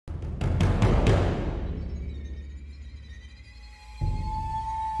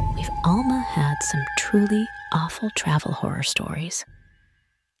We've Alma had some truly awful travel horror stories.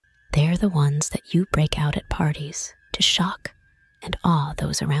 They're the ones that you break out at parties to shock and awe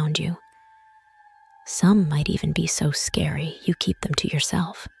those around you. Some might even be so scary you keep them to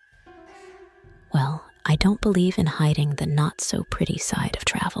yourself. Well, I don't believe in hiding the not-so-pretty side of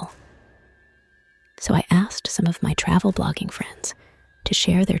travel. So I asked some of my travel blogging friends to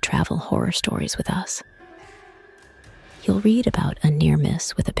share their travel horror stories with us. You'll read about a near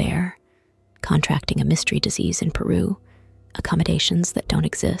miss with a bear, contracting a mystery disease in Peru, accommodations that don't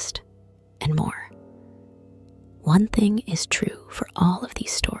exist, and more. One thing is true for all of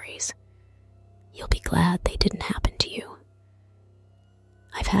these stories. You'll be glad they didn't happen to you.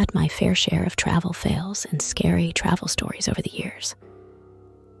 I've had my fair share of travel fails and scary travel stories over the years.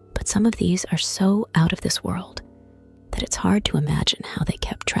 But some of these are so out of this world that it's hard to imagine how they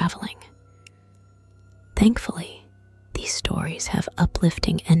kept traveling. Thankfully, these stories have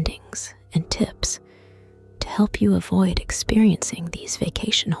uplifting endings and tips to help you avoid experiencing these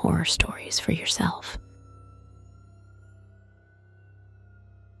vacation horror stories for yourself.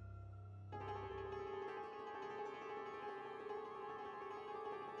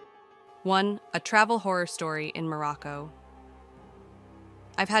 One, a travel horror story in Morocco.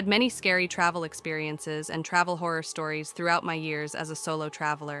 I've had many scary travel experiences and travel horror stories throughout my years as a solo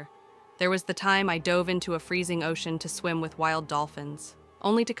traveler. There was the time I dove into a freezing ocean to swim with wild dolphins,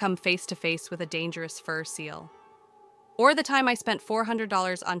 only to come face to face with a dangerous fur seal. Or the time I spent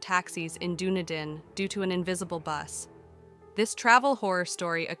 $400 on taxis in Dunedin due to an invisible bus. This travel horror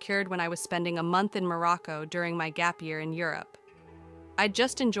story occurred when I was spending a month in Morocco during my gap year in Europe. I'd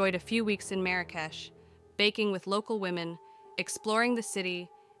just enjoyed a few weeks in Marrakesh, baking with local women, exploring the city,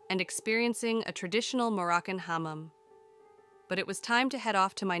 and experiencing a traditional Moroccan hammam. But it was time to head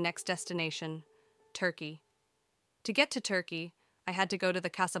off to my next destination, Turkey. To get to Turkey, I had to go to the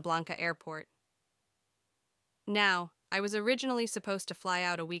Casablanca airport. Now, I was originally supposed to fly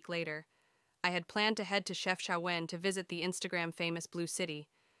out a week later. I had planned to head to Chefchaouen to visit the Instagram-famous Blue City,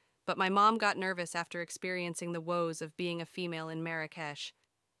 but my mom got nervous after experiencing the woes of being a female in Marrakesh.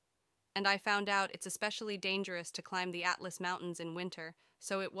 And I found out it's especially dangerous to climb the Atlas Mountains in winter,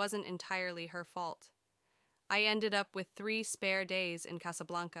 so it wasn't entirely her fault. I ended up with 3 spare days in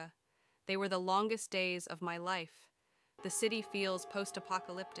Casablanca. They were the longest days of my life. The city feels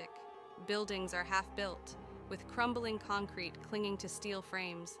post-apocalyptic. Buildings are half-built, with crumbling concrete clinging to steel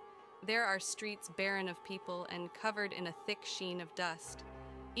frames. There are streets barren of people and covered in a thick sheen of dust.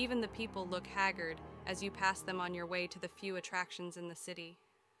 Even the people look haggard as you pass them on your way to the few attractions in the city.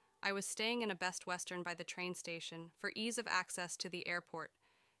 I was staying in a Best Western by the train station for ease of access to the airport,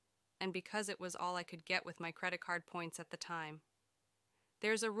 and because it was all I could get with my credit card points at the time.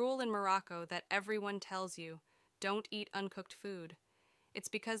 There's a rule in Morocco that everyone tells you, don't eat uncooked food. It's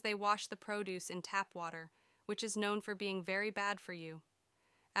because they wash the produce in tap water, which is known for being very bad for you.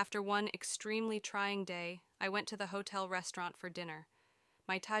 After one extremely trying day, I went to the hotel restaurant for dinner.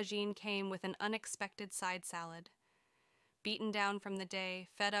 My tagine came with an unexpected side salad. Beaten down from the day,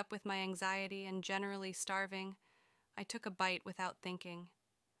 fed up with my anxiety and generally starving, I took a bite without thinking.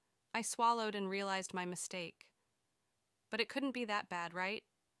 I swallowed and realized my mistake. But it couldn't be that bad, right?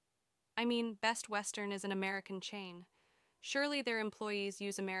 I mean, Best Western is an American chain. Surely their employees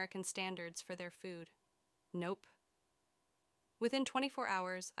use American standards for their food. Nope. Within 24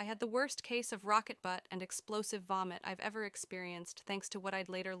 hours, I had the worst case of rocket butt and explosive vomit I've ever experienced, thanks to what I'd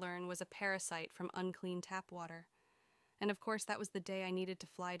later learn was a parasite from unclean tap water. And of course, that was the day I needed to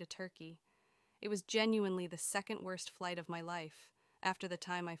fly to Turkey. It was genuinely the second worst flight of my life, after the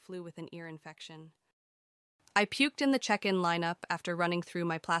time I flew with an ear infection. I puked in the check-in lineup after running through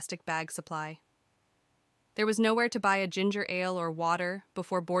my plastic bag supply. There was nowhere to buy a ginger ale or water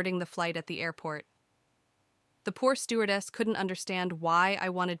before boarding the flight at the airport. The poor stewardess couldn't understand why I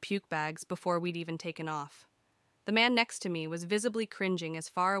wanted puke bags before we'd even taken off. The man next to me was visibly cringing as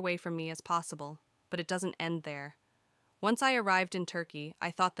far away from me as possible, but it doesn't end there. Once I arrived in Turkey,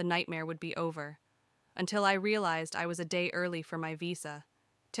 I thought the nightmare would be over, until I realized I was a day early for my visa.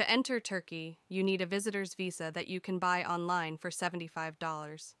 To enter Turkey, you need a visitor's visa that you can buy online for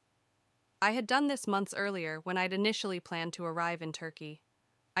 $75. I had done this months earlier when I'd initially planned to arrive in Turkey.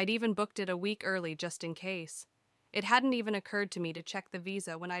 I'd even booked it a week early just in case. It hadn't even occurred to me to check the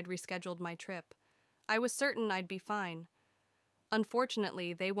visa when I'd rescheduled my trip. I was certain I'd be fine.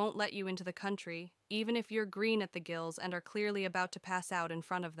 Unfortunately, they won't let you into the country, even if you're green at the gills and are clearly about to pass out in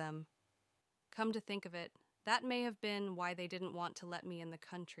front of them. Come to think of it, that may have been why they didn't want to let me in the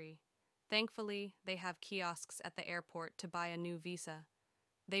country. Thankfully, they have kiosks at the airport to buy a new visa.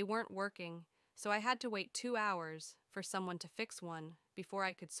 They weren't working, so I had to wait 2 hours for someone to fix one before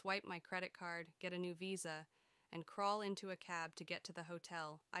I could swipe my credit card, get a new visa, and crawl into a cab to get to the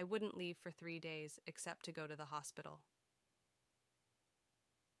hotel. I wouldn't leave for 3 days except to go to the hospital.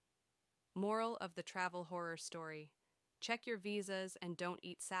 Moral of the travel horror story: check your visas and don't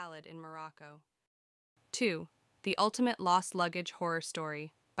eat salad in Morocco. 2. The Ultimate Lost Luggage Horror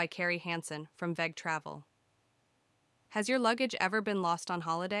Story by Carrie Hansen from Veg Travel. Has your luggage ever been lost on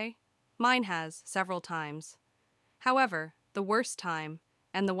holiday? Mine has, several times. However, the worst time,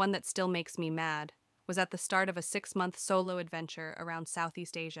 and the one that still makes me mad, was at the start of a 6-month solo adventure around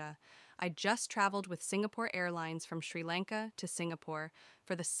Southeast Asia. I just traveled with Singapore Airlines from Sri Lanka to Singapore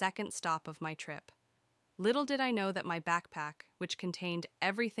for the second stop of my trip. Little did I know that my backpack, which contained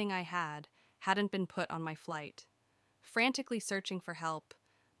everything I had, hadn't been put on my flight. Frantically searching for help,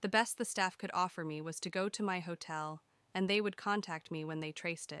 the best the staff could offer me was to go to my hotel, and they would contact me when they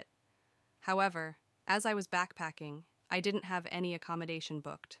traced it. However, as I was backpacking, I didn't have any accommodation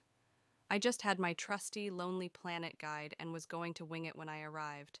booked. I just had my trusty Lonely Planet guide and was going to wing it when I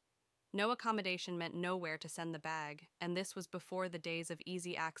arrived. No accommodation meant nowhere to send the bag, and this was before the days of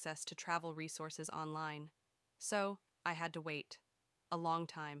easy access to travel resources online. So, I had to wait. A long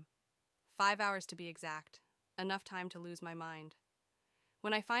time. 5 hours to be exact. Enough time to lose my mind.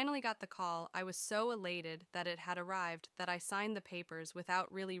 When I finally got the call, I was so elated that it had arrived that I signed the papers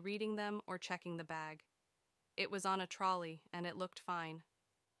without really reading them or checking the bag. It was on a trolley, and it looked fine.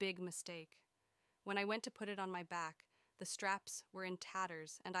 Big mistake. When I went to put it on my back, the straps were in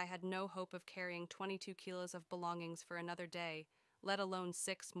tatters, and I had no hope of carrying 22 kilos of belongings for another day, let alone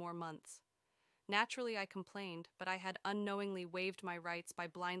 6 more months. Naturally, I complained, but I had unknowingly waived my rights by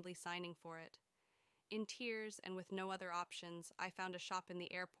blindly signing for it. In tears and with no other options, I found a shop in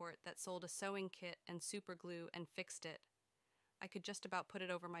the airport that sold a sewing kit and super glue and fixed it. I could just about put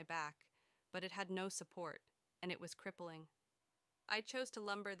it over my back, but it had no support, and it was crippling. I chose to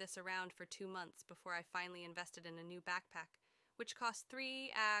lumber this around for 2 months before I finally invested in a new backpack, which cost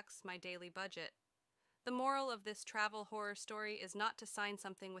 3x my daily budget. The moral of this travel horror story is not to sign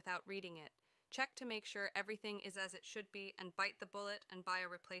something without reading it. Check to make sure everything is as it should be and bite the bullet and buy a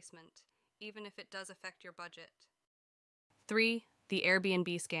replacement, even if it does affect your budget. 3. The Airbnb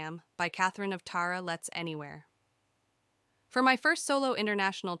Scam by Catherine of Tara Let's Anywhere. For my first solo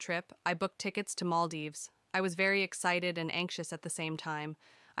international trip, I booked tickets to Maldives. I was very excited and anxious at the same time.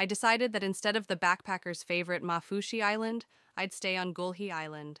 I decided that instead of the backpacker's favorite Mafushi Island, I'd stay on Gulhi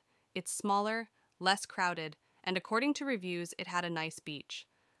Island. It's smaller, less crowded, and according to reviews, it had a nice beach.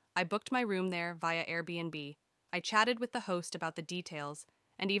 I booked my room there via Airbnb. I chatted with the host about the details,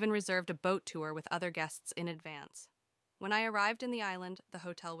 and even reserved a boat tour with other guests in advance. When I arrived in the island, the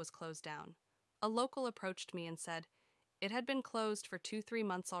hotel was closed down. A local approached me and said, it had been closed for 2-3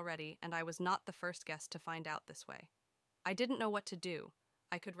 months already, and I was not the first guest to find out this way. I didn't know what to do.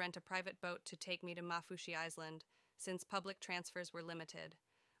 I could rent a private boat to take me to Mafushi Island, since public transfers were limited.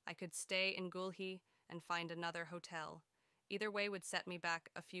 I could stay in Gulhi and find another hotel. Either way would set me back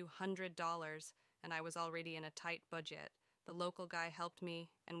a few $100s, and I was already in a tight budget. The local guy helped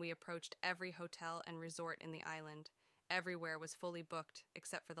me, and we approached every hotel and resort in the island. Everywhere was fully booked,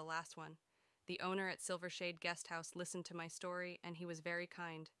 except for the last one. The owner at Silvershade Guest House listened to my story, and he was very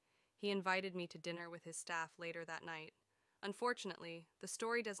kind. He invited me to dinner with his staff later that night. Unfortunately, the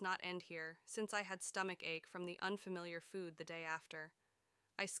story does not end here, since I had stomach ache from the unfamiliar food the day after.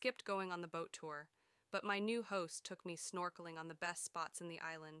 I skipped going on the boat tour, but my new host took me snorkeling on the best spots in the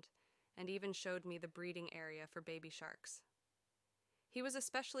island, and even showed me the breeding area for baby sharks. He was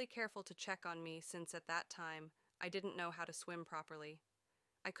especially careful to check on me since at that time I didn't know how to swim properly.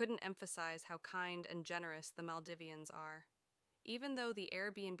 I couldn't emphasize how kind and generous the Maldivians are. Even though the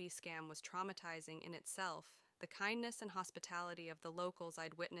Airbnb scam was traumatizing in itself, the kindness and hospitality of the locals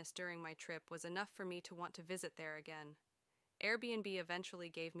I'd witnessed during my trip was enough for me to want to visit there again. Airbnb eventually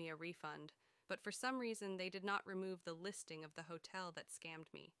gave me a refund, but for some reason they did not remove the listing of the hotel that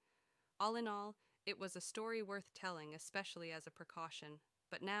scammed me. All in all, it was a story worth telling, especially as a precaution,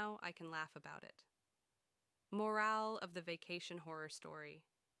 but now I can laugh about it. Morale of the vacation horror story: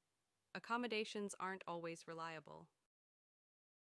 accommodations aren't always reliable.